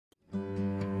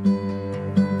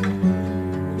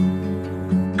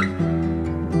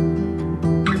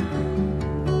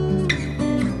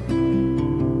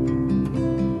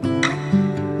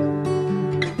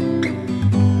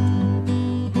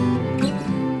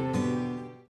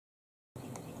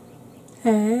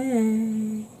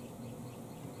Hey,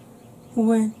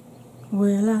 when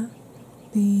will I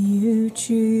be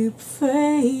YouTube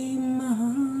famous?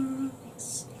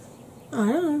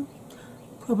 I don't know,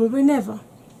 probably never.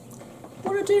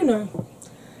 What I do know,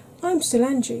 I'm still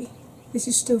Angie. This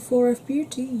is still 4F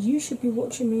Beauty. You should be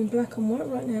watching me in black and white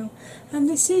right now, and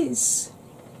this is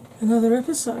another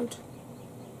episode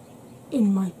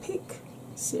in my PICC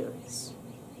series.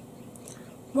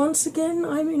 Once again,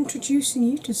 I'm introducing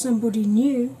you to somebody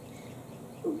new.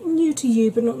 New to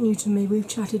you, but not new to me. We've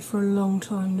chatted for a long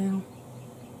time now.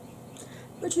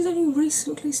 But she's only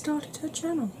recently started her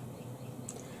channel.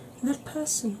 And that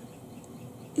person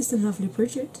is the lovely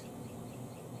Bridget.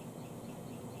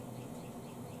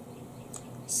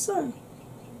 So,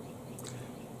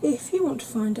 if you want to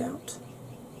find out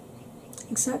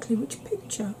exactly which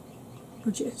picture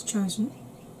Bridget has chosen,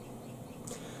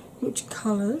 which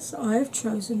colours I have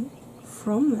chosen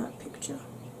from that picture,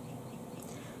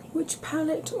 which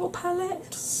palette or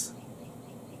palettes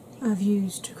I've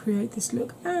used to create this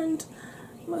look, and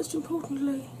most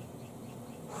importantly,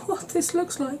 what this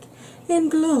looks like in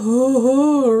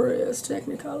glorious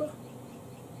Technicolor.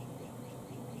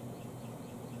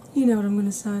 You know what I'm going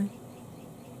to say.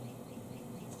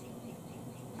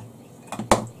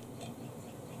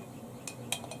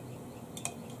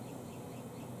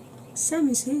 Sam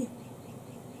is here,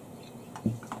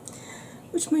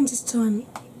 which means it's time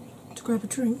to grab a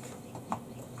drink,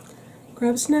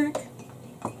 grab a snack,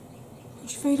 put your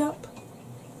feet up,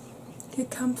 get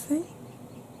comfy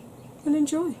and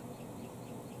enjoy.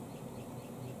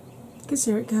 Because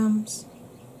here it comes.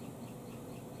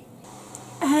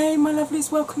 Hey my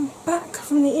lovelies, welcome back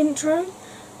from the intro.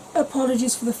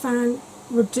 Apologies for the fan,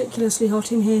 ridiculously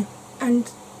hot in here,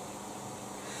 and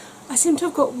I seem to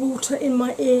have got water in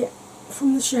my ear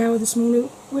from the shower this morning,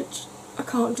 which I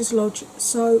can't dislodge,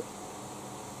 so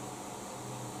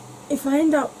if I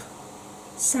end up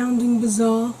sounding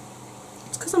bizarre,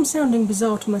 it's because I'm sounding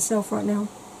bizarre to myself right now.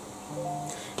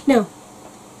 Now,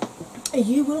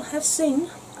 you will have seen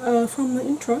from the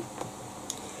intro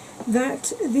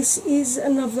that this is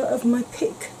another of my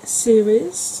PICC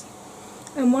series,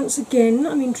 and once again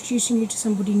I'm introducing you to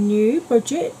somebody new,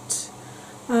 Bridget.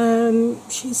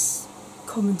 She's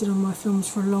commented on my films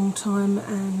for a long time,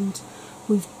 and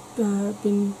we've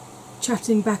been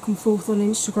chatting back and forth on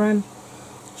Instagram.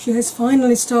 She has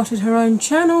finally started her own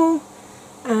channel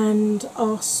and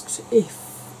asked if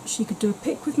she could do a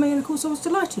PICC with me, and of course I was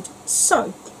delighted.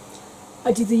 So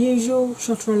I did the usual,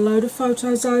 shot her a load of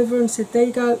photos over and said, there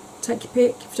you go, take your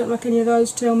pick. If you don't like any of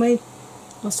those, tell me,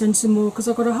 I'll send some more, because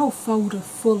I've got a whole folder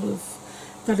full of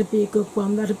that'd be a good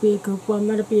one, that'd be a good one,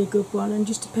 that'd be a good one, and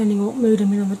just depending on what mood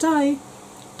I'm in on the day,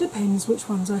 depends which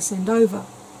ones I send over.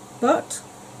 But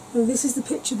this is the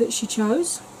picture that she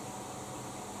chose,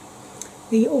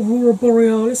 the Aurora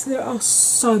Borealis. There are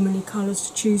so many colours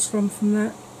to choose from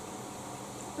that.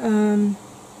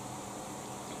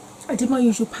 I did my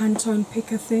usual Pantone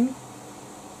picker thing,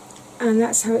 and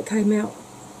that's how it came out.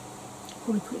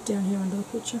 Probably put it down here under the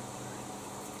picture.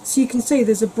 So you can see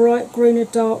there's a bright green, a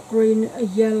dark green, a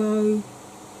yellow,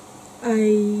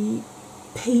 a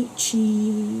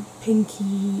peachy,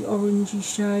 pinky, orangey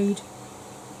shade,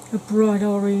 a bright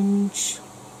orange,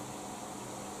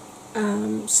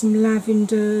 some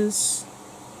lavenders,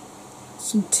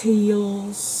 some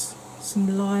teals,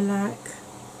 some lilac,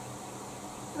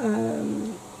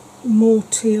 more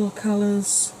teal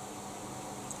colours,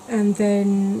 and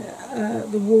then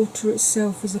the water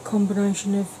itself is a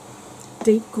combination of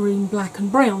deep green, black and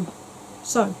brown.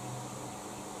 So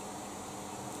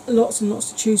lots and lots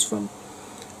to choose from.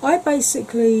 I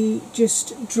basically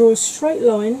just draw a straight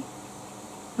line.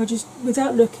 I just,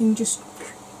 without looking, just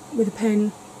with a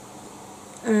pen,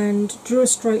 and drew a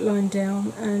straight line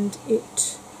down, and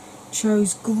it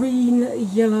chose green,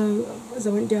 yellow as I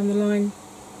went down the line,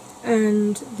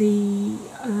 and the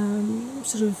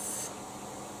sort of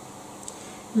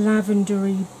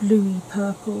lavendery, bluey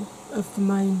purple of the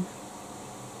main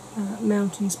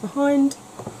mountains behind.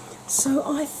 So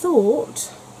I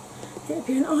thought it would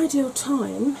be an ideal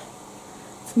time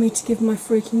for me to give my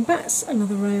freaking bats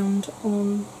another round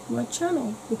on my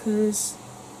channel, because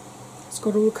it's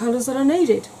got all the colours that I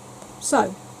needed.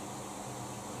 So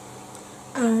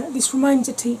this remains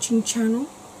a teaching channel,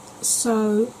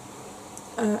 so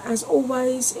as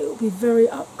always it will be very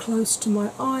up close to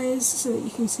my eyes so that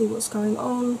you can see what's going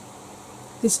on.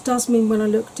 This does mean when I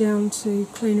look down to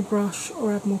clean a brush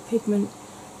or add more pigment,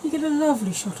 you get a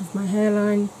lovely shot of my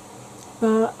hairline,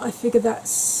 but I figure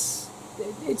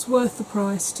it's worth the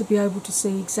price to be able to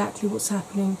see exactly what's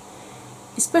happening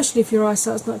especially if your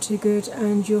eyesight's not too good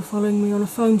and you're following me on a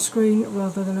phone screen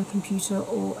rather than a computer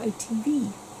or a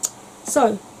TV.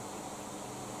 So,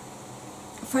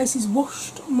 face is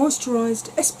washed, moisturised,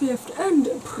 SPF'd and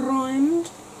primed,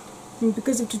 and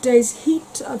because of today's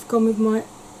heat I've gone with my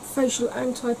facial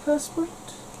antiperspirant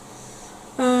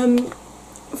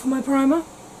for my primer,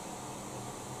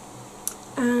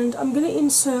 and I'm going to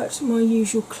insert my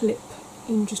usual clip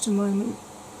in just a moment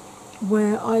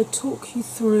where I talk you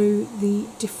through the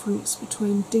difference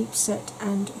between deep set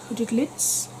and hooded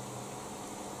lids.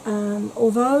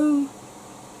 Although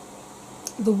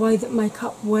the way that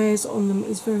makeup wears on them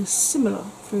is very similar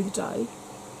through the day,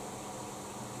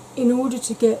 in order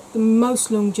to get the most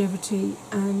longevity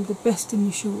and the best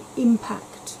initial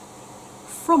impact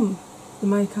from the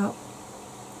makeup,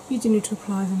 you do need to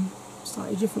apply them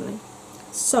slightly differently.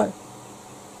 So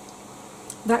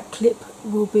that clip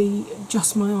will be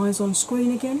just my eyes on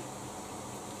screen again,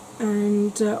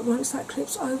 and once that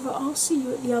clip's over I'll see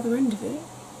you at the other end of it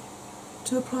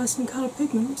to apply some coloured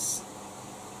pigments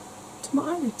to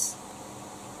my eyelids.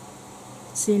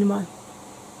 See you in a moment.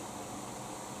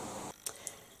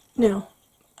 Now,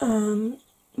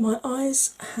 my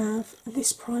eyes have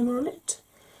this primer on it.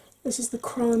 This is the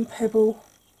Crow & Pebble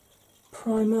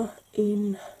primer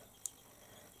in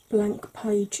Blank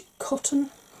Page Cotton.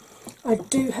 I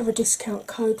do have a discount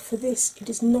code for this. It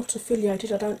is not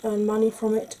affiliated, I don't earn money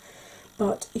from it,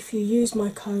 but if you use my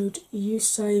code you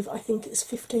save, I think it's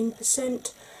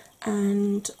 15%,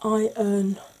 and I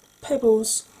earn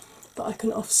pebbles that I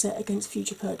can offset against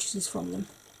future purchases from them.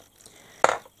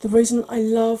 The reason I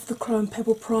love the Crow &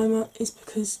 Pebble primer is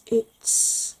because it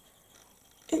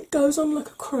goes on like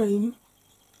a cream,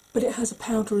 but it has a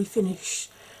powdery finish.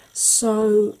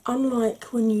 So unlike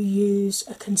when you use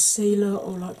a concealer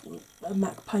or like a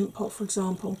MAC paint pot for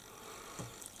example,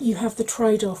 you have the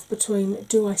trade-off between,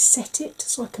 do I set it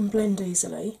so I can blend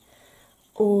easily,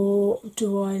 or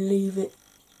do I leave it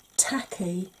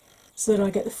tacky so that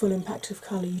I get the full impact of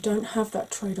colour. You don't have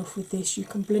that trade-off with this. You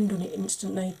can blend on it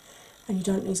instantly and you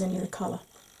don't lose any of the colour.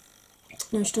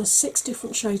 Now she does 6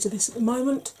 different shades of this at the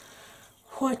moment.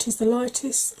 White is the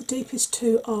lightest, the deepest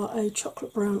 2 are a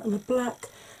chocolate brown and a black.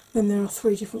 Then there are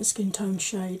 3 different skin tone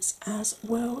shades as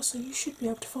well, so you should be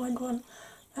able to find one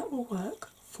that will work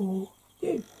for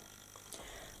you.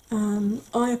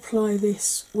 I apply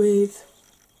this with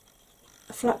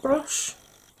a flat brush,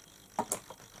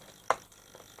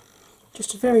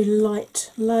 just a very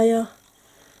light layer,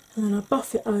 and then I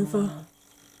buff it over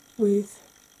with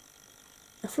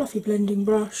a fluffy blending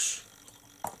brush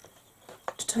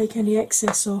to take any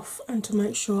excess off and to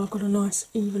make sure I've got a nice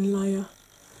even layer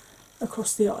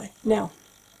across the eye. Now,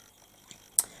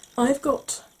 I've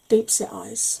got deep set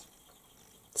eyes,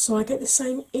 so I get the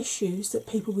same issues that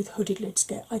people with hooded lids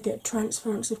get. I get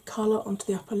transference of colour onto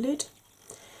the upper lid.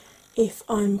 If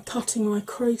I'm cutting my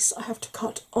crease, I have to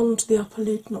cut onto the upper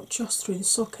lid, not just through the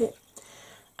socket.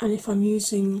 And if I'm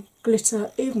using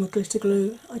glitter, even with glitter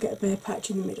glue, I get a bare patch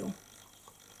in the middle.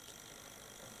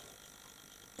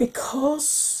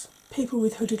 Because people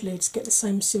with hooded lids get the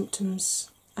same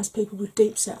symptoms as people with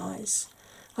deep set eyes,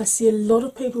 I see a lot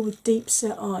of people with deep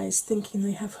set eyes thinking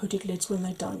they have hooded lids when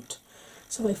they don't.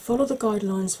 So they follow the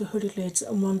guidelines for hooded lids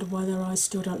and wonder why their eyes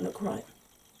still don't look right.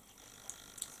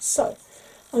 So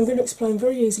I'm going to explain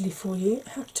very easily for you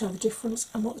how to tell the difference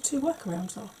and what the 2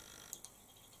 workarounds are.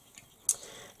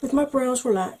 With my brows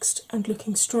relaxed and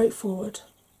looking straight forward,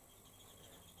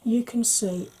 you can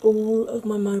see all of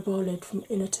my mobile lid from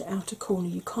inner to outer corner.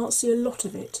 You can't see a lot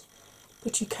of it,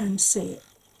 but you can see it.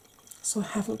 So I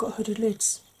haven't got hooded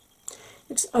lids.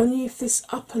 It's only if this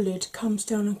upper lid comes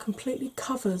down and completely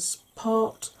covers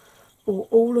part or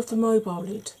all of the mobile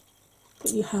lid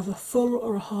that you have a full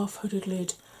or a half hooded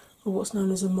lid, or what's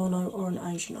known as a mono or an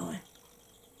Asian eye.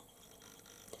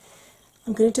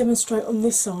 I'm going to demonstrate on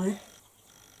this eye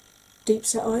deep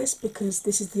set eyes because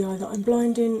this is the eye that I'm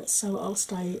blind in, so I'll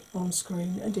stay on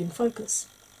screen and in focus.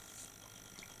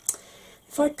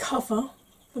 If I cover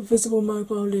the visible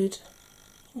mobile lid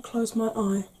and close my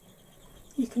eye,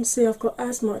 you can see I've got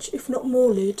as much, if not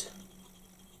more, lid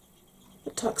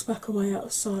that tucks back away out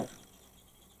of sight.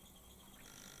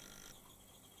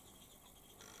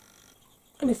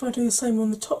 And if I do the same on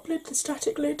the top lid, the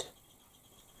static lid,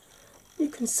 you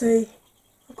can see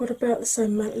I've got about the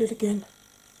same amount lid again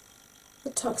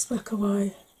that tucks back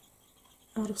away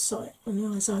out of sight when the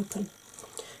eye's open.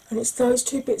 And it's those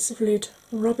 2 bits of lid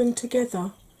rubbing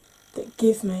together that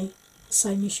give me the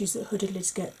same issues that hooded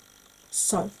lids get.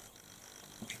 So,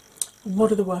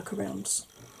 what are the workarounds?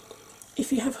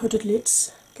 If you have hooded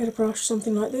lids, get a brush,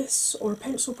 something like this, or a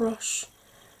pencil brush,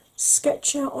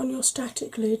 sketch out on your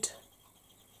static lid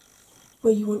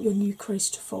where you want your new crease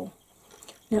to fall.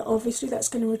 Now obviously that's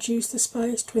going to reduce the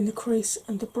space between the crease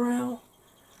and the brow,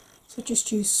 so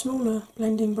just use smaller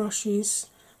blending brushes,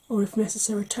 or if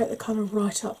necessary take the colour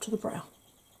right up to the brow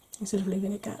instead of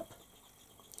leaving a gap.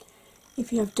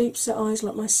 If you have deep set eyes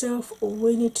like myself, all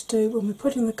we need to do when we're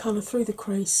putting the colour through the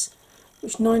crease,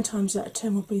 which 9 times out of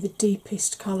 10 will be the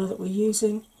deepest colour that we're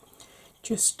using,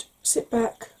 just sit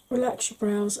back, relax your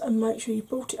brows and make sure you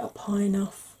brought it up high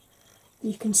enough that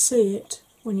you can see it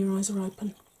when your eyes are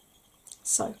open.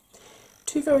 So,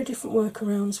 2 very different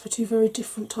workarounds for 2 very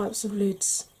different types of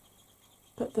lids,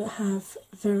 but that have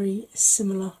very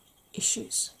similar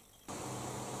issues.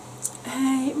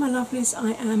 Hey my lovelies,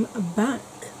 I am back.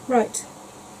 Right,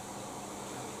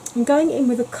 I'm going in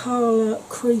with a Colour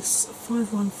Crease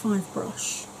 515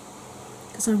 brush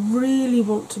because I really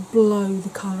want to blow the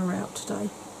colour out today.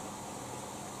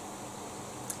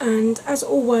 And as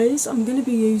always, I'm going to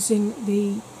be using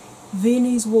the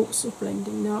Viennese Waltz of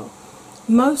blending. Now,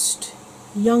 most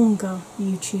younger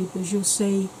YouTubers you'll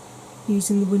see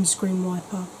using the windscreen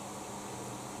wiper.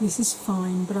 This is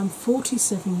fine, but I'm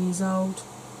 47 years old.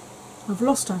 I've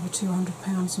lost over 200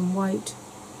 pounds in weight.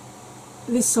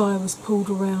 This eye was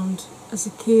pulled around as a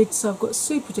kid, so I've got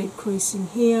super deep creasing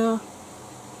here.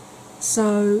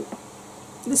 So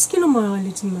the skin on my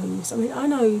eyelids moves. I mean, I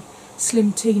know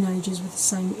slim teenagers with the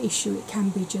same issue, it can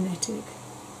be genetic.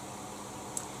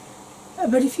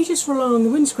 But if you just rely on the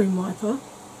windscreen wiper,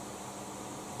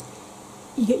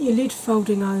 you get your lid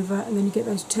folding over and then you get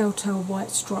those telltale white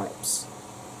stripes.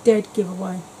 Dead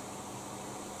giveaway.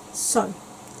 So,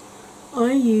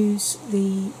 I use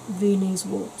the Viennese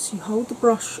Waltz. You hold the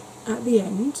brush at the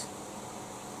end,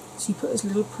 so you put as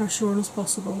little pressure on as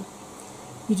possible.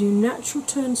 You do natural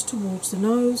turns towards the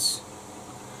nose,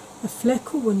 a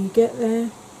fleckle when you get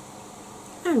there,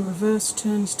 and reverse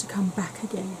turns to come back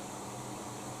again.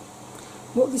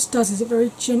 What this does is it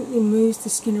very gently moves the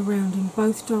skin around in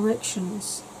both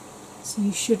directions, so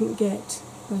you shouldn't get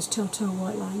those telltale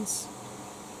white lines.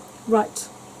 Right.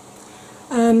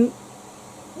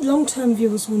 Long-term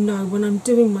viewers will know when I'm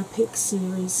doing my PICC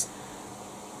series,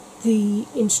 the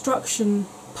instruction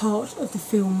part of the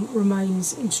film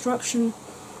remains instruction,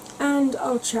 and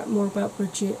I'll chat more about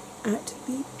Bridget at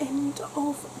the end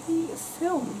of the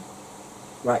film.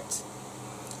 Right,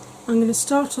 I'm going to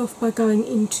start off by going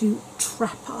into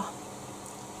Trapper,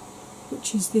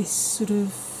 which is this sort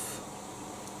of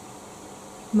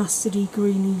mustardy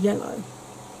greeny yellow.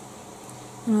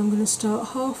 And I'm going to start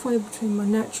halfway between my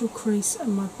natural crease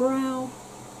and my brow,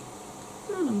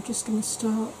 and I'm just going to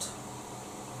start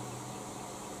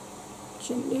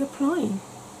gently applying.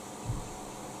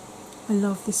 I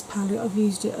love this palette, I've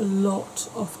used it a lot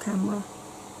off camera.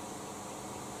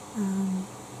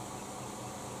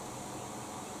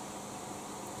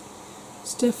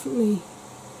 It's definitely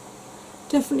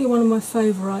one of my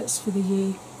favourites for the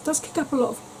year. It does kick up a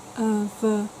lot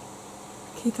of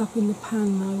kick up in the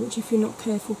pan though, which if you're not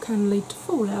careful can lead to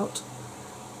fallout,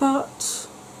 but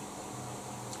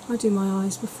I do my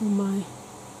eyes before my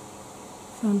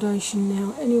foundation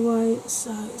now anyway,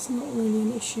 so it's not really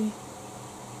an issue.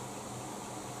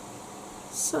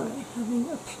 So, having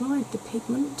applied the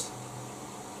pigment,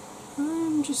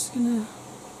 I'm just going to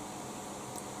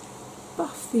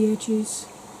buff the edges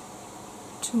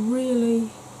to really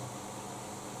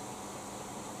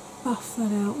buff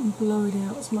that out and blow it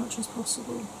out as much as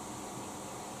possible.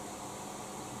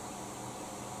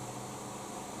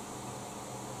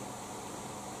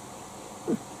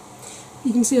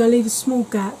 You can see I leave a small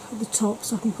gap at the top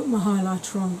so I can put my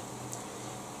highlighter on.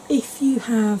 If you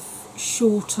have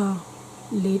shorter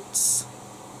lids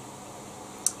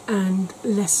and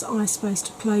less eye space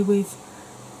to play with,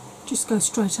 just go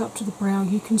straight up to the brow.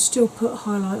 You can still put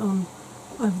highlight on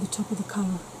over the top of the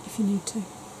colour if you need to.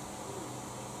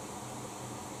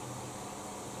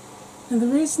 Now the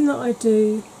reason that I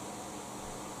do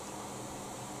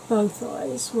both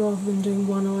eyes rather than doing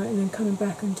one eye and then coming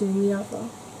back and doing the other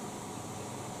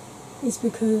is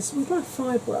because with my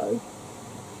fibro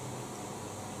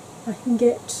I can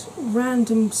get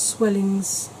random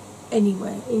swellings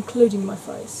anywhere, including my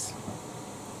face.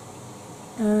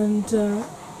 And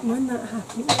when that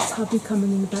happens, it's hubby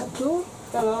coming in the back door.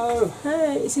 Hello!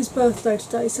 Hey, it's his birthday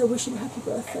today, so wish him happy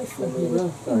birthday for me. Happy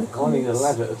birthday. I need a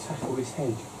ladder to tackle this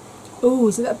hedge. Oh,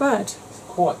 is it that bad? It's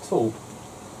quite tall,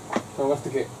 so I'll have to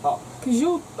get up. Because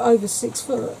you're over 6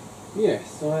 foot.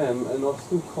 Yes, I am, and I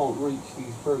still can't reach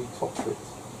these very top bits.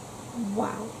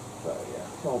 Wow. So yeah,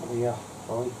 can't be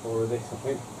fine for this, I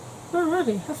think.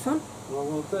 Alrighty, have fun. I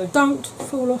will do. Don't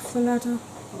fall off the ladder.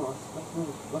 Oh,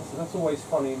 that's always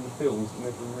funny in the films,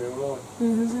 never in real life.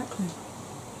 Yeah, exactly.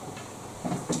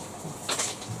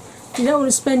 You don't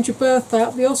want to spend your birthday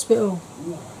at the hospital.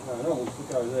 No, I don't want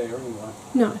to go there anyway.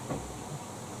 No.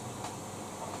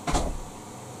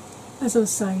 As I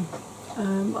was saying,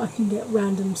 I can get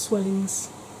random swellings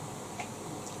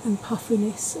and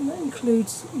puffiness, and that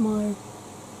includes my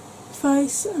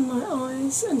face and my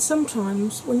eyes, and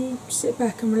sometimes when you sit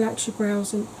back and relax your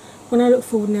brows, and when I look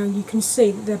forward now, you can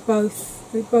see that they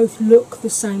both look the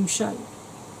same shape.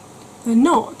 They're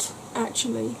not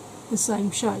actually the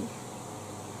same shape.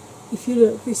 If you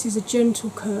look, this is a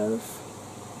gentle curve,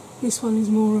 this one is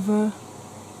more of a...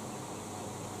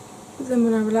 But then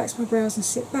when I relax my brows and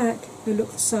sit back, they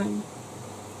look the same.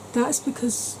 That's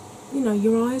because, you know,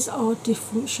 your eyes are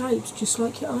different shapes, just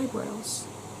like your eyebrows.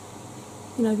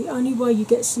 You know, the only way you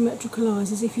get symmetrical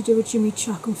eyes is if you do a Jimmy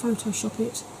Chuck and Photoshop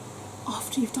it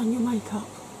after you've done your makeup.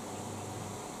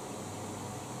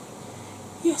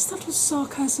 Yes, that was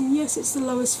sarcasm. Yes, it's the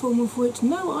lowest form of wit.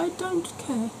 No, I don't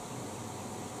care.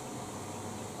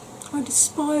 I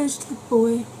despised the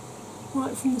boy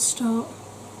right from the start.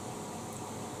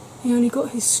 He only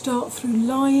got his start through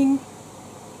lying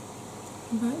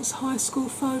about his high school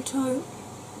photo.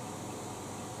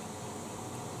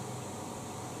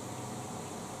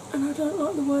 And I don't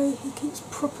like the way he keeps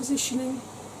propositioning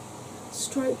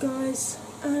straight guys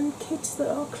and kids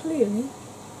that are clearly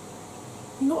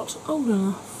not old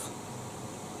enough.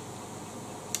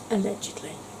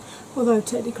 Allegedly. Although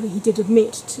technically he did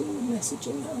admit to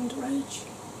messaging underage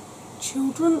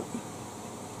children.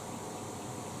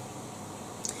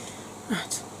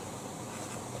 Right.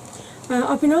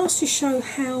 I've been asked to show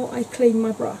how I clean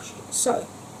my brush. So,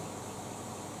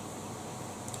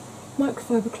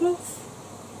 microfiber cloth,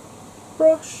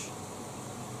 brush,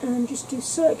 and just do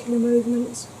circular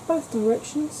movements both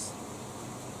directions.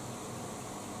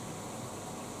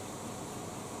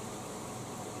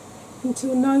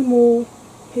 Until no more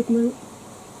pigment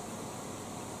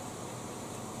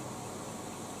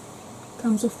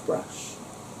comes off the brush.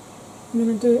 I'm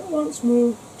going to do it once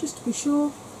more just to be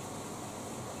sure.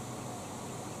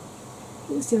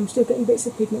 You can see I'm still getting bits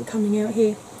of pigment coming out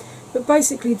here, but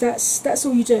basically that's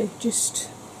all you do. Just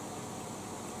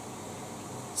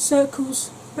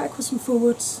circles backwards and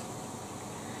forwards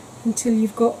until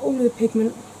you've got all of the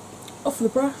pigment off the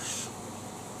brush.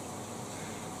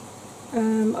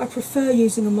 I prefer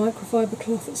using a microfiber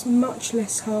cloth. It's much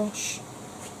less harsh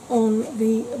on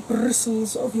the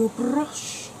bristles of your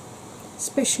brush,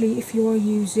 especially if you are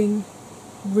using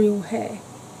real hair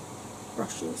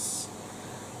brushes.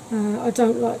 I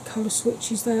don't like colour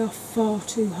switches, they are far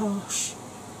too harsh.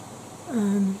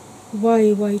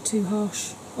 Way too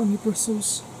harsh on your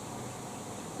bristles.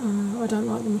 I don't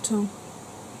like them at all.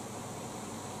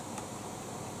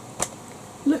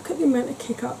 Look at the amount of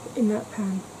kick up in that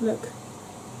pan. Look.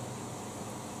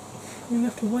 I'm going to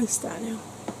have to waste that now.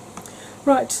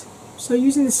 Right, so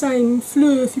using the same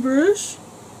fluffy brush,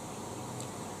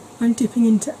 I'm dipping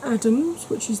into Adams,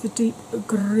 which is the deep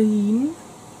green.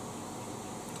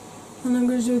 And I'm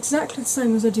going to do exactly the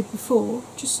same as I did before,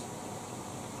 just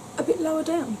a bit lower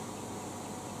down.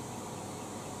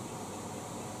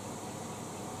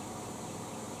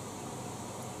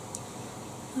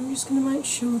 I'm just going to make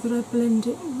sure that I blend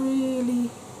it really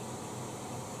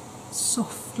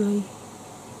softly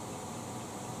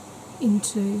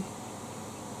into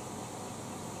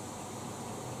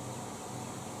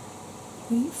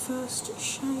the first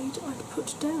shade I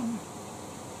put down.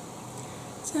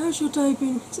 So how's your day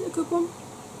been? Is it a good one?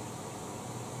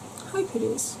 I hope it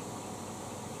is.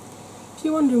 If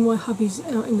you're wondering why hubby's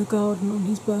out in the garden on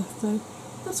his birthday,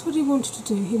 that's what he wanted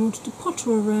to do. He wanted to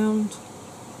potter around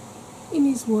in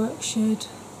his work shed,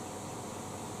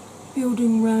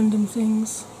 building random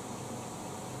things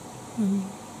and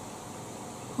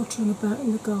pottering about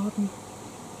in the garden.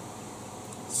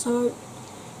 So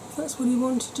if that's what he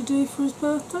wanted to do for his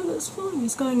birthday, that's fine.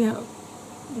 He's going out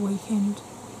the weekend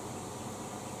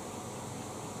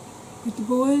with the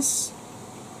boys,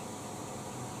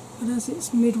 but as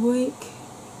it's midweek,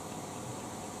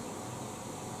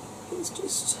 he's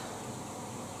just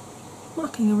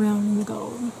mucking around in the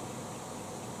garden.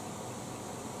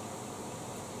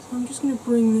 So I'm just going to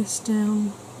bring this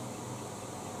down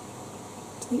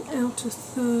to the outer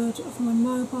third of my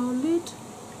mobile lid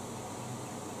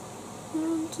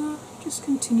and just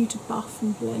continue to buff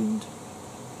and blend.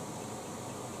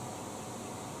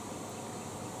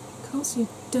 Can't see a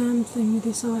damn thing with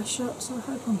this eye shut, so I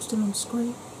hope I'm still on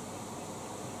screen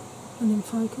and in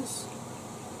focus.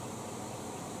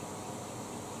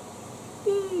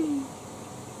 Yay!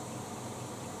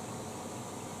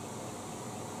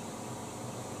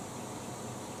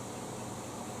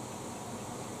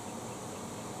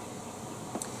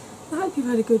 I hope you've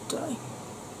had a good day.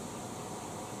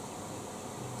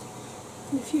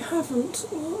 And if you haven't,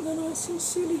 well then I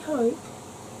sincerely hope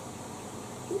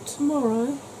that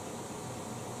tomorrow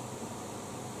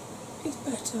is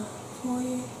better for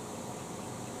you.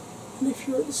 And if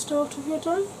you're at the start of your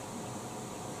day,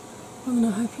 well then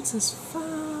I hope it's as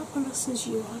fabulous as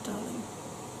you are, darling.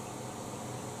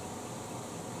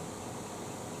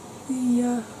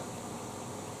 The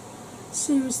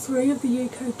Series 3 of the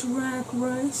UK Drag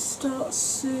Race starts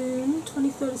soon,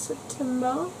 23rd of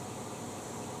September.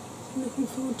 I'm looking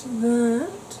forward to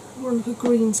that. Veronica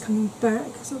Green's coming back,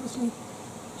 because obviously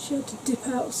she had to dip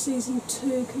out of season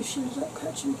 2 because she ended up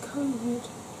catching COVID.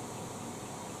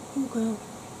 Poor girl.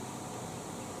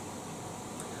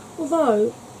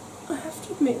 Although, I have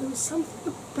to admit, there was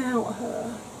something about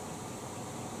her.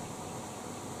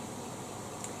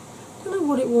 I don't know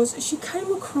what it was. She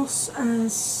came across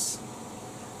as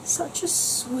such a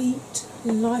sweet,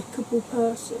 likeable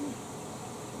person.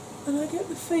 And I get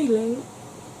the feeling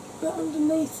that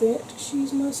underneath it,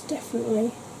 she's most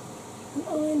definitely an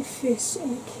iron fist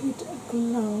in a kid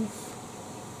glove.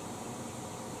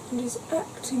 And is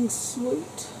acting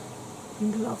sweet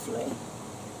and lovely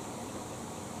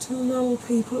to lull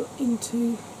people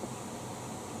into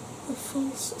a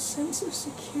false sense of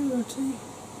security.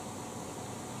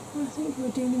 I think we're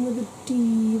dealing with a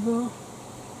diva.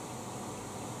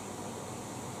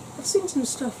 I've seen some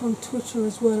stuff on Twitter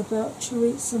as well about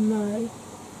Theresa May.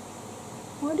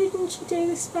 Why didn't she do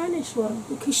the Spanish one?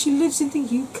 Because she lives in the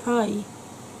UK.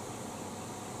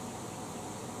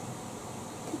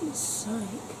 Goodness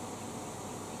sake.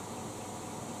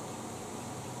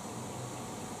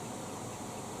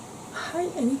 I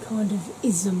hate any kind of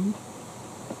ism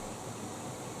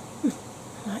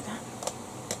like that.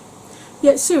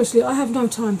 Yeah, seriously, I have no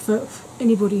time for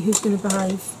anybody who's going to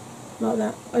behave like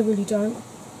that. I really don't.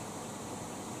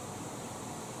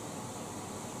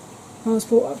 I was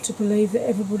brought up to believe that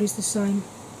everybody's the same.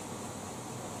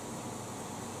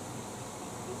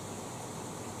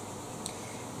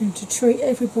 And to treat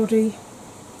everybody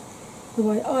the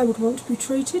way I would want to be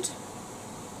treated,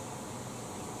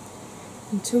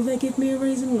 until they give me a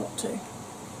reason not to.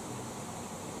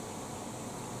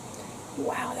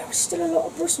 Wow, there are still a lot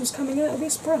of bristles coming out of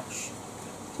this brush.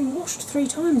 It's been washed 3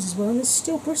 times as well, and there's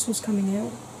still bristles coming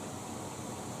out.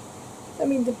 I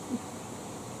mean, the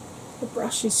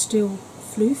brush is still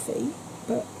floofy,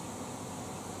 but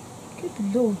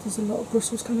good lord, there's a lot of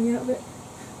bristles coming out of it.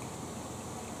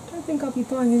 I don't think I'll be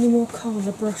buying any more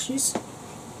colour brushes.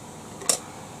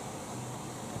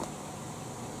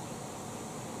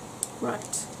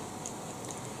 Right,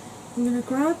 I'm going to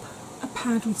grab a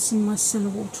pad with some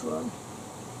micellar water on.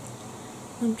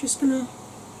 I'm just going to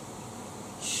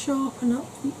sharpen up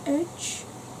the edge.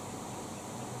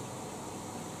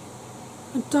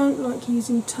 I don't like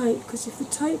using tape, because if the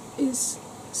tape is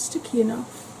sticky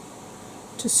enough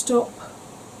to stop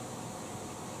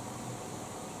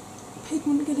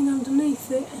pigment getting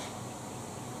underneath it,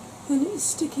 then it's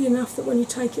sticky enough that when you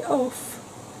take it off,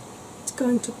 it's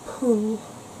going to pull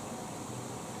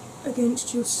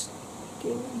against your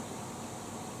skin.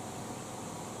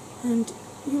 And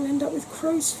you'll end up with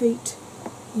crow's feet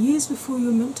years before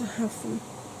you're meant to have them.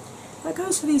 That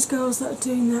goes for these girls that are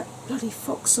doing that bloody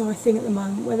fox eye thing at the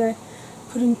moment, where they're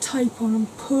putting tape on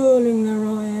and pulling their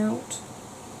eye out.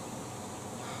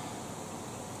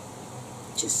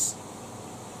 Just,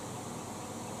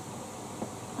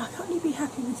 I can't you be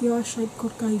happy with the eye shape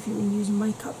God gave you and use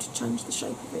makeup to change the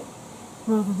shape of it,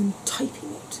 rather than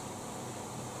taping it?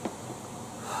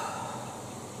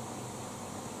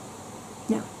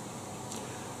 Now,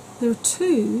 there are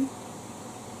 2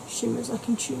 shimmers I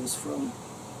can choose from.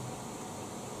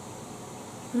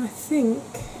 And I think,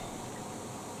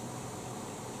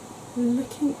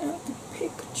 looking at the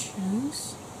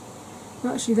pictures,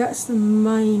 actually that's the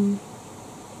main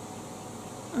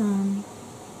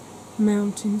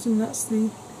mountains, and that's the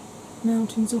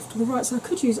mountains off to the right. So I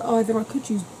could use either, I could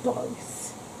use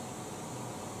both.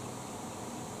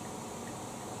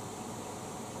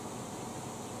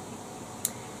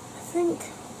 I think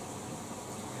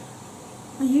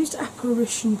I used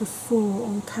Apparition before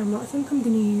on camera. I think I'm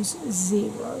going to use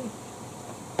 0.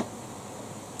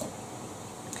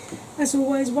 As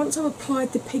always, once I've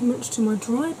applied the pigment to my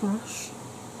dry brush,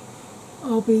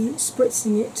 I'll be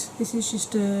spritzing it. This is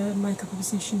just a Makeup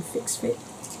Obsession Fix Fit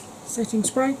setting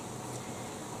spray.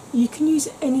 You can use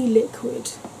any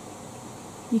liquid.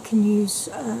 You can use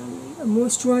a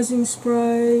moisturising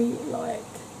spray like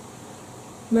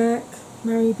MAC,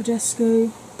 Mario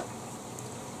Badescu.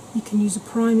 You can use a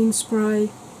priming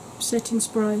spray, setting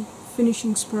spray,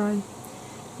 finishing spray.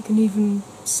 You can even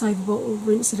save a bottle,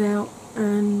 rinse it out,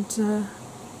 and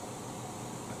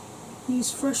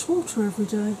use fresh water every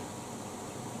day,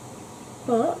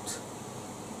 but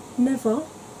never,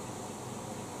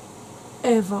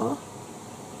 ever,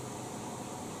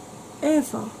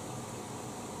 ever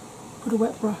put a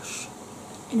wet brush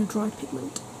in a dry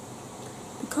pigment,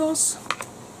 because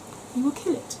you will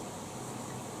kill it.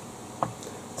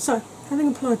 So, having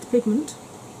applied the pigment,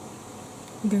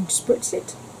 I'm going to spritz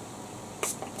it.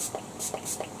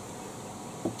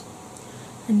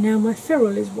 And now my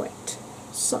ferrule is wet.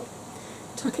 So,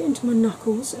 tuck it into my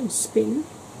knuckles and spin,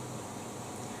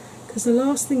 because the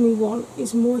last thing we want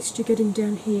is moisture getting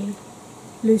down here,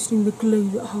 loosening the glue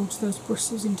that holds those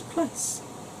bristles into place.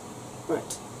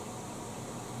 Right.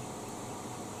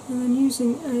 And then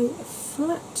using a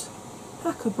flat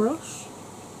packer brush,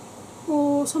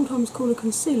 or sometimes called a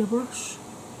concealer brush,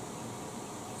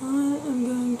 I am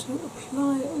going to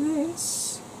apply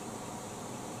this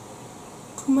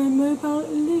to my mobile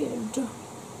lid. Dry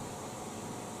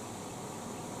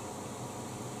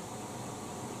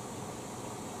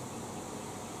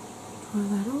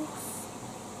that off.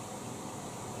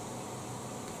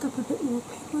 Pick up a bit more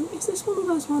pigment. Is this one of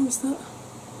those ones that...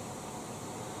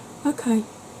 Okay,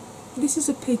 this is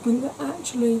a pigment that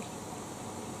actually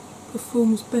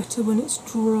performs better when it's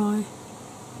dry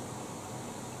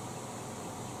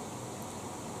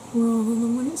rather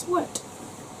than when it's wet.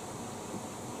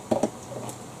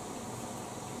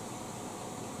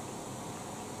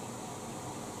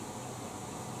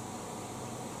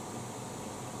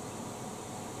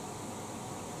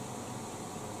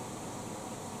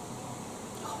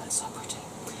 Oh, that's so pretty.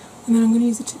 And then I'm going to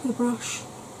use the tip of the brush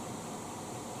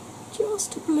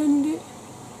just to blend it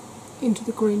into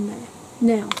the green there.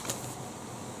 Now,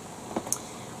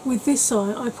 with this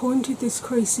eye, I pointed this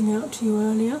creasing out to you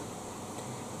earlier.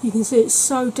 You can see it's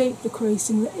so deep, the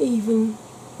creasing, that even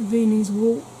Viennese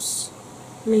warps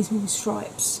leaves me with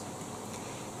stripes.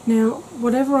 Now,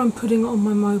 whatever I'm putting on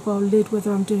my mobile lid,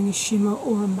 whether I'm doing a shimmer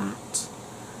or a matte,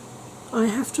 I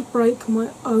have to break my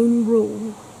own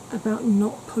rule about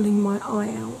not pulling my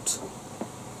eye out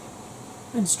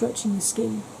and stretching the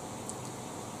skin.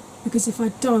 Because if I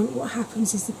don't, what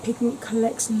happens is the pigment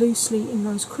collects loosely in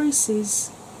those creases,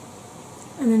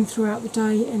 and then throughout the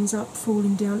day it ends up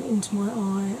falling down into my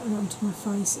eye and onto my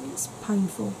face, and it's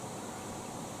painful.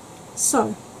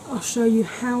 So, I'll show you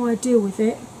how I deal with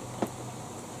it.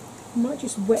 I might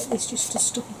just wet this just to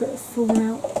stop a bit of falling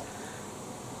out.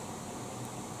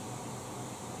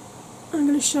 I'm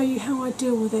going to show you how I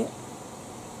deal with it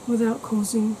without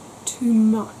causing too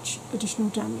much additional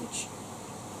damage.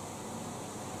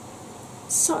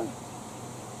 So,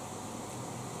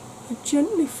 I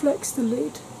gently flex the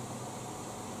lid,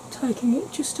 taking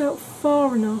it just out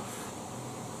far enough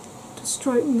to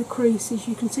straighten the creases.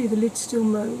 You can see the lid still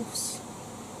moves.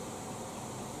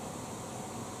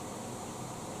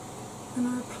 And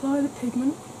I apply the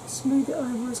pigment, smooth it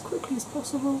over as quickly as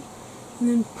possible, and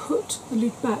then put the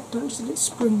lid back, don't just let it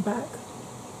spring back.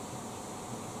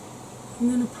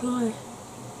 And then apply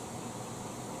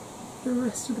the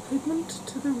rest of the pigment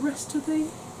to the rest of the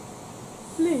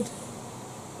lid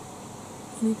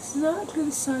in exactly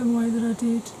the same way that I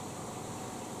did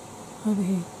over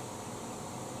here.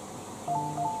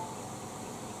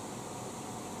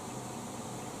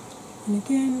 And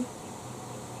again,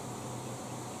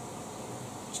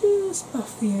 just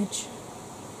buff the edge.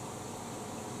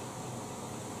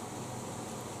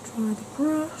 Dry the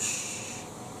brush,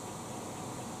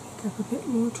 pick up a bit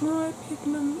more dry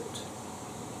pigment,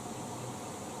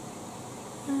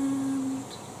 and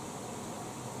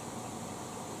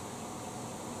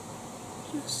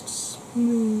just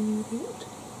smooth it.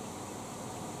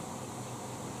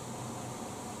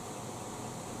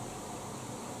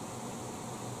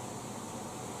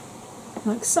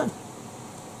 Like so.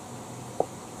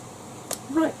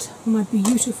 Right, my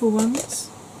beautiful ones,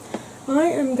 I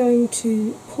am going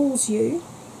to pause you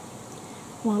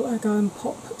while I go and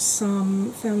pop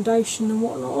some foundation and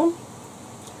whatnot on,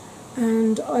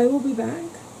 and I will be back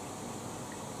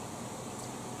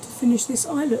to finish this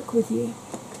eye look with you.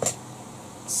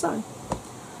 So,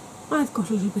 I've got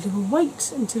a little bit of a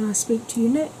wait until I speak to you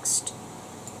next,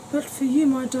 but for you,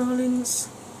 my darlings,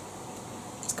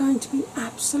 it's going to be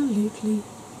absolutely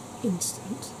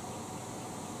instant.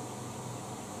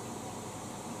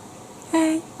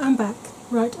 Hey, I'm back.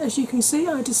 Right, as you can see,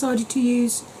 I decided to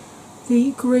use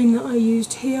the green that I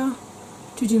used here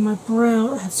to do my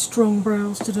brow. I have strong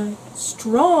brows today.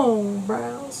 Strong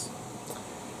brows.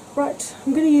 Right,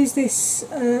 I'm going to use this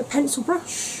pencil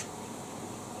brush,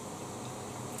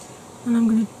 and I'm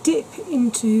going to dip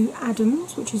into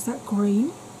Adam's, which is that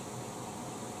green.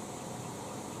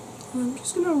 And I'm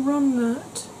just going to run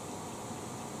that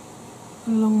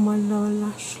along my lower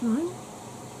lash line.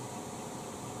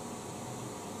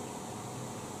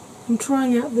 I'm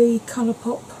trying out the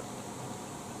Colourpop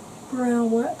brow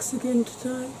wax again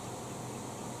today,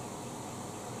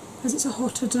 as it's a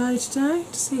hotter day today,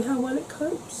 to see how well it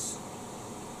copes.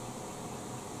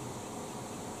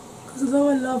 Because although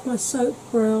I love my soap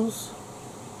brows,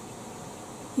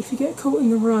 if you get caught in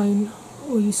the rain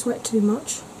or you sweat too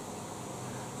much,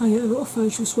 I get a lot of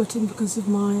facial sweating because of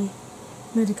my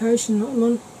medication that I'm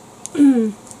on.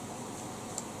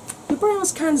 Your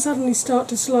brows can suddenly start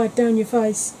to slide down your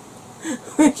face,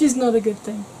 which is not a good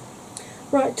thing.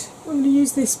 Right, I'm going to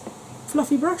use this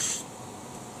fluffy brush,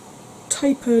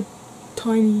 tapered,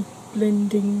 tiny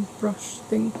blending brush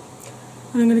thing,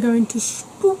 and I'm going to go into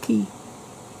Spooky,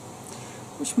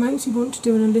 which makes me want to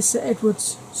do an Alyssa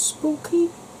Edwards Spooky,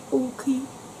 Ooky,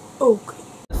 Ooky.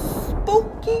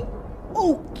 Spooky,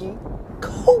 ooky,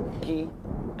 kooky,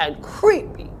 and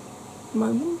creepy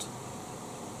Moment.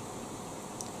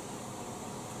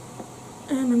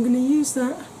 And I'm going to use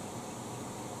that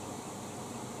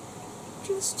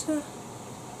just to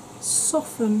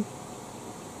soften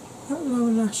that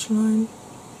lower lash line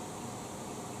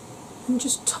and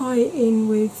just tie it in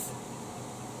with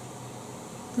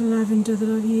the lavender that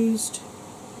I've used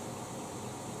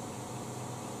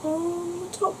on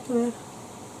the top there.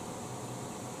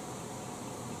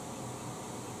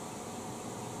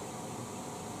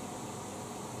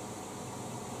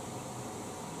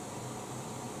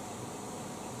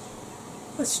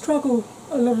 I struggle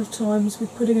a lot of times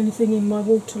with putting anything in my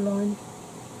waterline.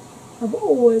 I've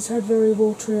always had very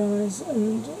watery eyes,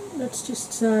 and let's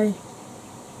just say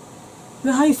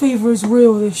the hay fever is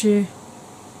real this year.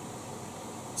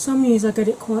 Some years I get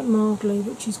it quite mildly,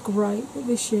 which is great, but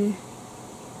this year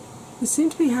we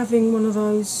seem to be having one of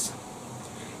those.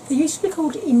 They used to be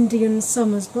called Indian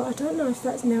summers, but I don't know if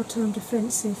that's now termed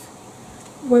offensive,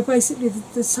 where basically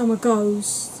the summer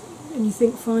goes and you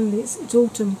think finally it's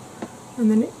autumn, and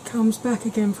then it comes back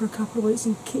again for a couple of weeks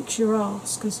and kicks your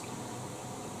ass because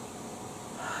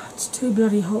it's too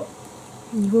bloody hot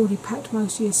and you've already packed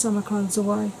most of your summer clothes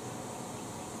away,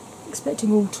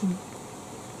 expecting autumn.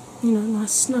 You know,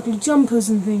 nice snuggly jumpers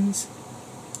and things.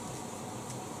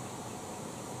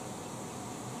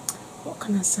 What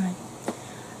can I say?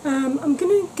 I'm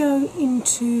going to go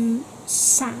into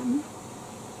Sam.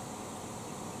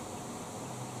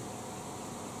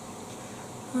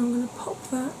 I'm going to pop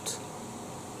that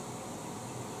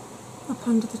up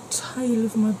under the tail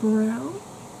of my brow.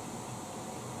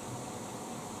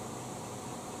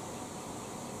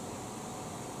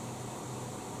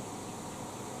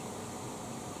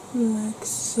 Like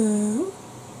so.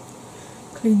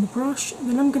 Clean the brush, and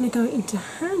then I'm going to go into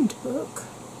Handbook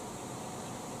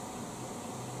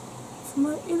for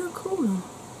my inner corner.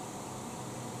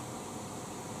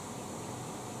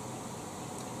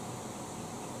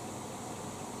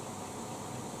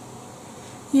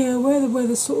 Yeah, where the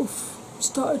weather sort of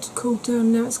started to cool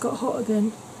down, now it's got hot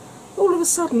again. All of a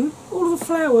sudden, all of the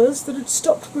flowers that had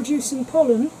stopped producing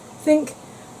pollen think,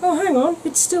 oh hang on,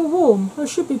 it's still warm, I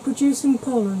should be producing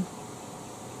pollen.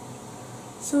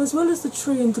 So as well as the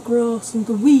tree and the grass and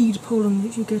the weed pollen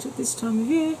that you get at this time of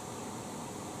year,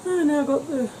 I now got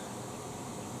the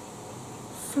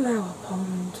flower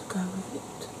pollen to go with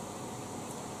it.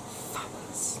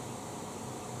 Fabulous.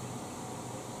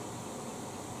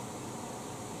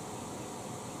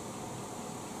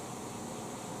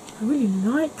 I really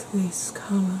like this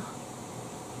colour.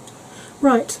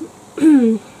 Right.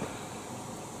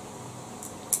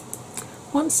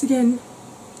 Once again,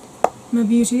 my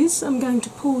beauties, I'm going to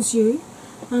pause you.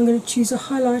 I'm going to choose a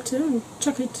highlighter and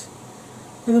chuck it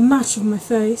over much of my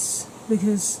face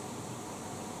because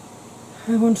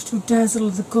I want to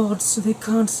dazzle the gods so they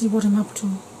can't see what I'm up to.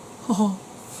 Ha.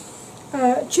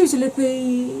 Choose a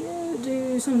lippy,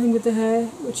 do something with the hair,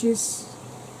 which is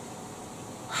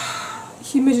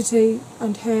humidity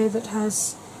and hair that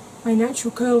has a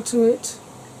natural curl to it.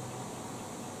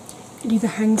 It either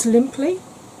hangs limply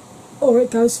or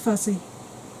it goes fuzzy.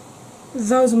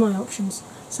 Those are my options.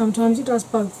 Sometimes it does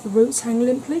both. The roots hang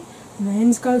limply and the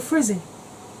ends go frizzy.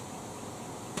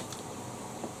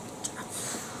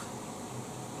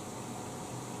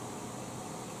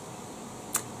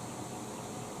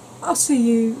 I'll see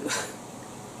you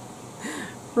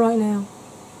right now.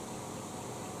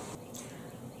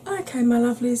 Okay, my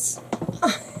lovelies,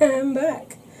 I am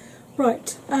back.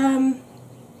 Right, I'm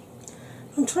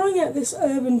trying out this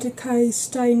Urban Decay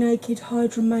Stay Naked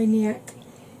Hydromaniac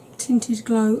Tinted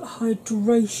Glow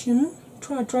Hydrator,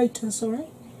 sorry.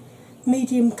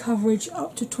 Medium coverage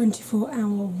up to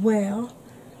 24-hour wear.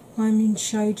 I'm in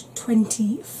shade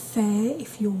 20 Fair,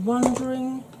 if you're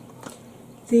wondering.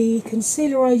 The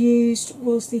concealer I used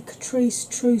was the Catrice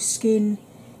True Skin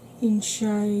in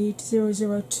shade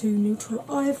 002 Neutral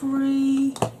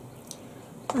Ivory.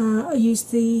 I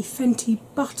used the Fenty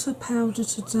Butter Powder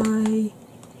today,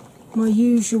 my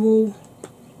usual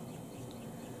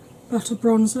butter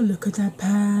bronzer, look at that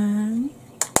pan,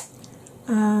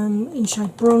 in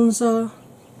shade Bronzer.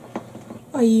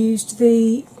 I used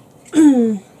the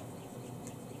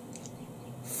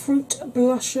Fruit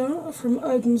Blusher from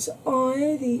Odin's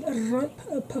Eye, the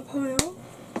Ripe Papaya,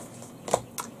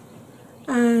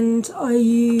 and I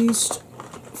used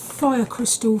Fire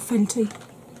Crystal Fenty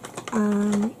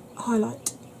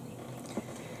highlight.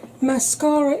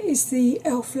 Mascara is the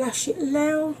e.l.f. Lash It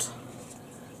Loud,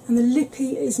 and the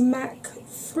lippy is MAC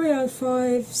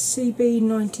 305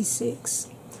 CB96.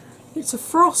 It's a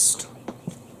frost.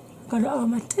 Got it on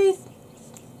my teeth.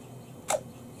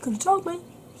 Could have told me.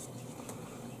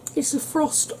 It's a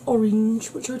frost orange,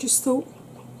 which I just thought,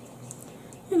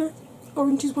 you know,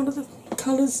 orange is one of the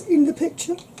colours in the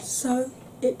picture, so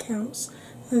it counts.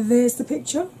 There's the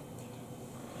picture.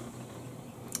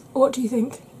 What do you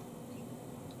think?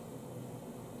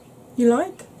 You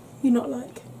like? You not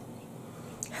like?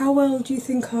 How well do you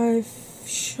think I've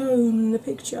shown the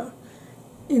picture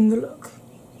in the look?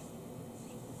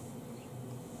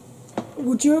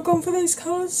 Would you have gone for these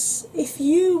colours? If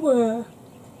you were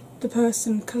the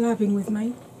person collabing with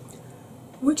me,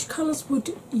 which colours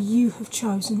would you have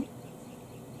chosen?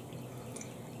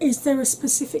 Is there a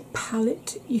specific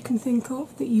palette you can think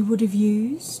of that you would have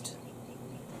used?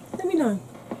 Let me know.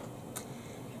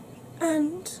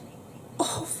 And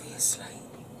obviously,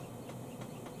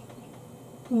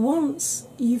 once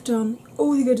you've done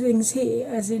all the good things here,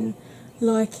 as in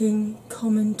liking,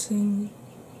 commenting,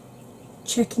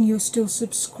 checking you're still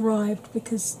subscribed,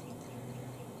 because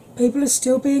people are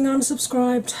still being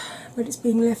unsubscribed, but it's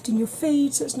being left in your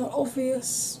feed so it's not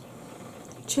obvious.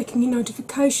 Checking your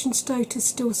notification status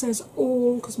still says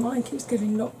all, because mine keeps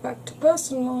getting knocked back to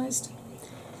personalised.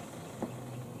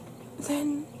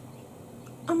 Then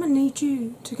I'm going to need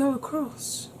you to go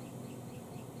across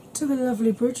to the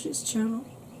lovely Bridget's channel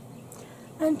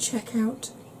and check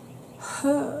out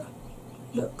her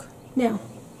look. Now,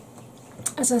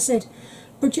 as I said,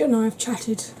 Bridget and I have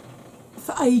chatted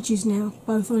for ages now,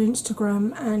 both on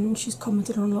Instagram, and she's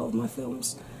commented on a lot of my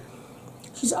films.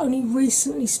 She's only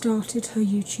recently started her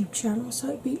YouTube channel, so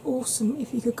it'd be awesome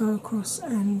if you could go across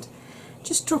and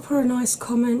just drop her a nice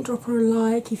comment, drop her a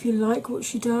like. If you like what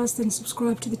she does, then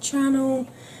subscribe to the channel.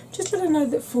 Just let her know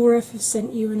that 4F have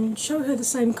sent you, and show her the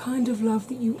same kind of love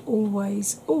that you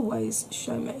always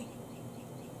show me.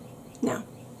 Now,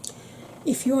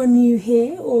 if you are new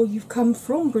here or you've come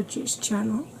from Bridget's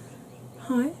channel,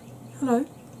 hi, hello,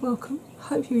 welcome,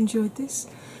 hope you enjoyed this.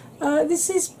 This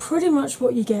is pretty much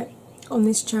what you get on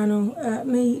this channel,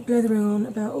 me blethering on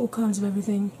about all kinds of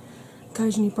everything,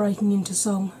 occasionally breaking into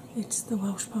song. It's the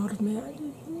Welsh part of me,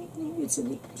 it's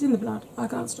in the blood, I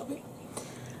can't stop it.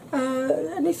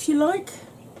 And if you like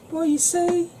what you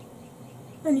see,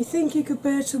 and you think you could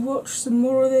bear to watch some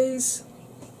more of these,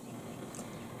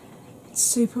 it's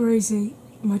super easy.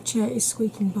 My chair is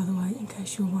squeaking, by the way, in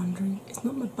case you're wondering. It's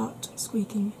not my butt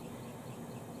squeaking.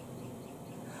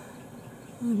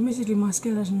 Admittedly, my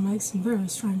skeleton makes some very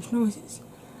strange noises.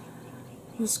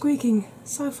 The squeaking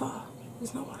so far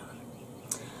is not one of them.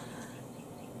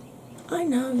 I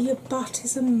know your butt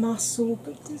is a muscle,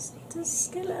 but there's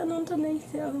skeleton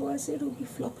underneath it, otherwise it'll be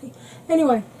floppy.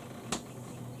 Anyway,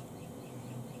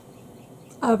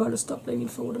 I've got to stop leaning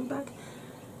forward and back.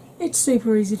 It's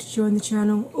super easy to join the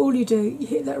channel. All you do, you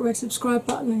hit that red subscribe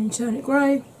button and you turn it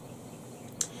grey.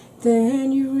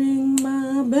 Then you ring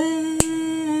my bell.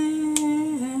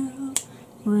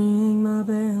 Ring my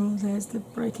bell. There's the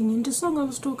breaking into song I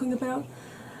was talking about.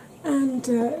 And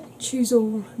choose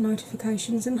all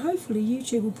notifications, and hopefully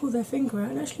YouTube will pull their finger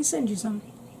out and actually send you some.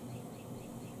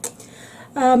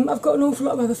 I've got an awful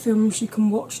lot of other films you can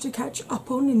watch to catch up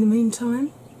on in the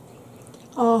meantime,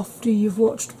 after you've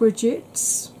watched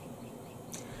Bridget's.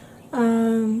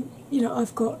 You know,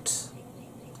 I've got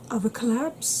other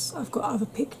collabs, I've got other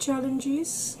PICC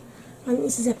challenges. I think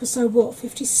this is episode, what,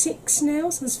 56 now?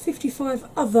 So there's 55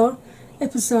 other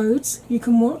episodes you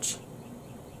can watch.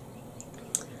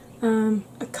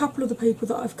 A couple of the people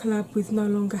that I've collabed with no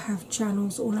longer have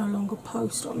channels or no longer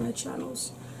post on their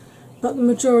channels, but the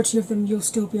majority of them you'll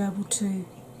still be able to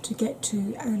get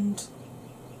to and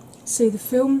see the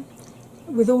film.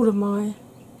 With all of my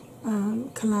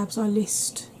collabs, I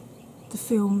list the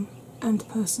film and the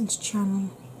person's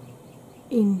channel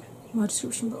in my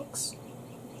description box.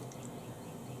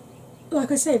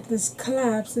 Like I said, there's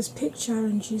collabs, there's PICC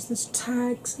challenges, there's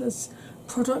tags, there's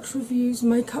product reviews,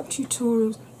 makeup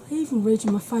tutorials. I even read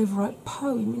you my favourite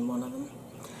poem in one of them.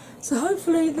 So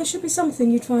hopefully there should be something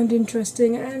you'd find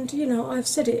interesting, and you know, I've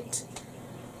said it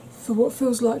for what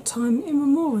feels like time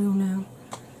immemorial now.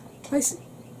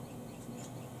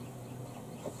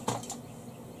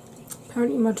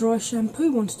 Apparently my dry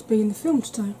shampoo wanted to be in the film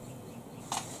today.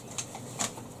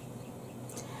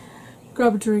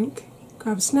 Grab a drink,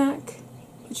 grab a snack,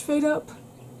 put your feet up,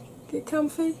 get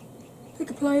comfy, pick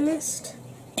a playlist,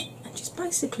 and just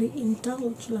basically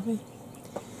indulge, lovey.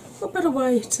 What better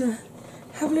way to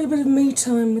have a little bit of me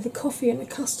time with a coffee and a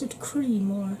custard cream,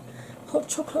 or a hot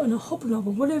chocolate and a hobnob,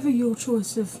 or whatever your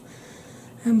choice of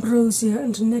ambrosia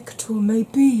and nectar may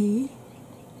be.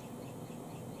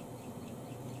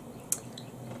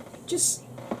 Just,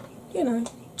 you know,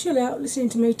 chill out listening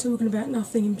to me talking about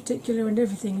nothing in particular and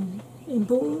everything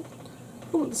important,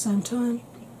 all at the same time,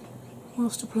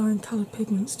 whilst applying coloured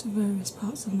pigments to various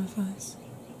parts of my face.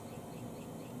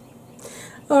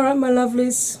 Alright, my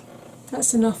lovelies,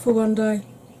 that's enough for one day.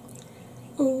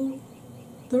 All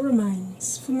that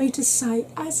remains for me to say,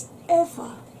 as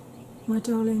ever, my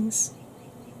darlings,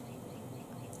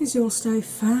 is you'll stay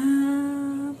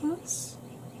fabulous,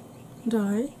 and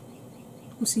I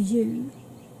will see you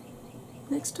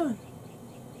next time.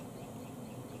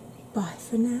 Bye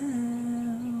for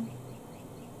now.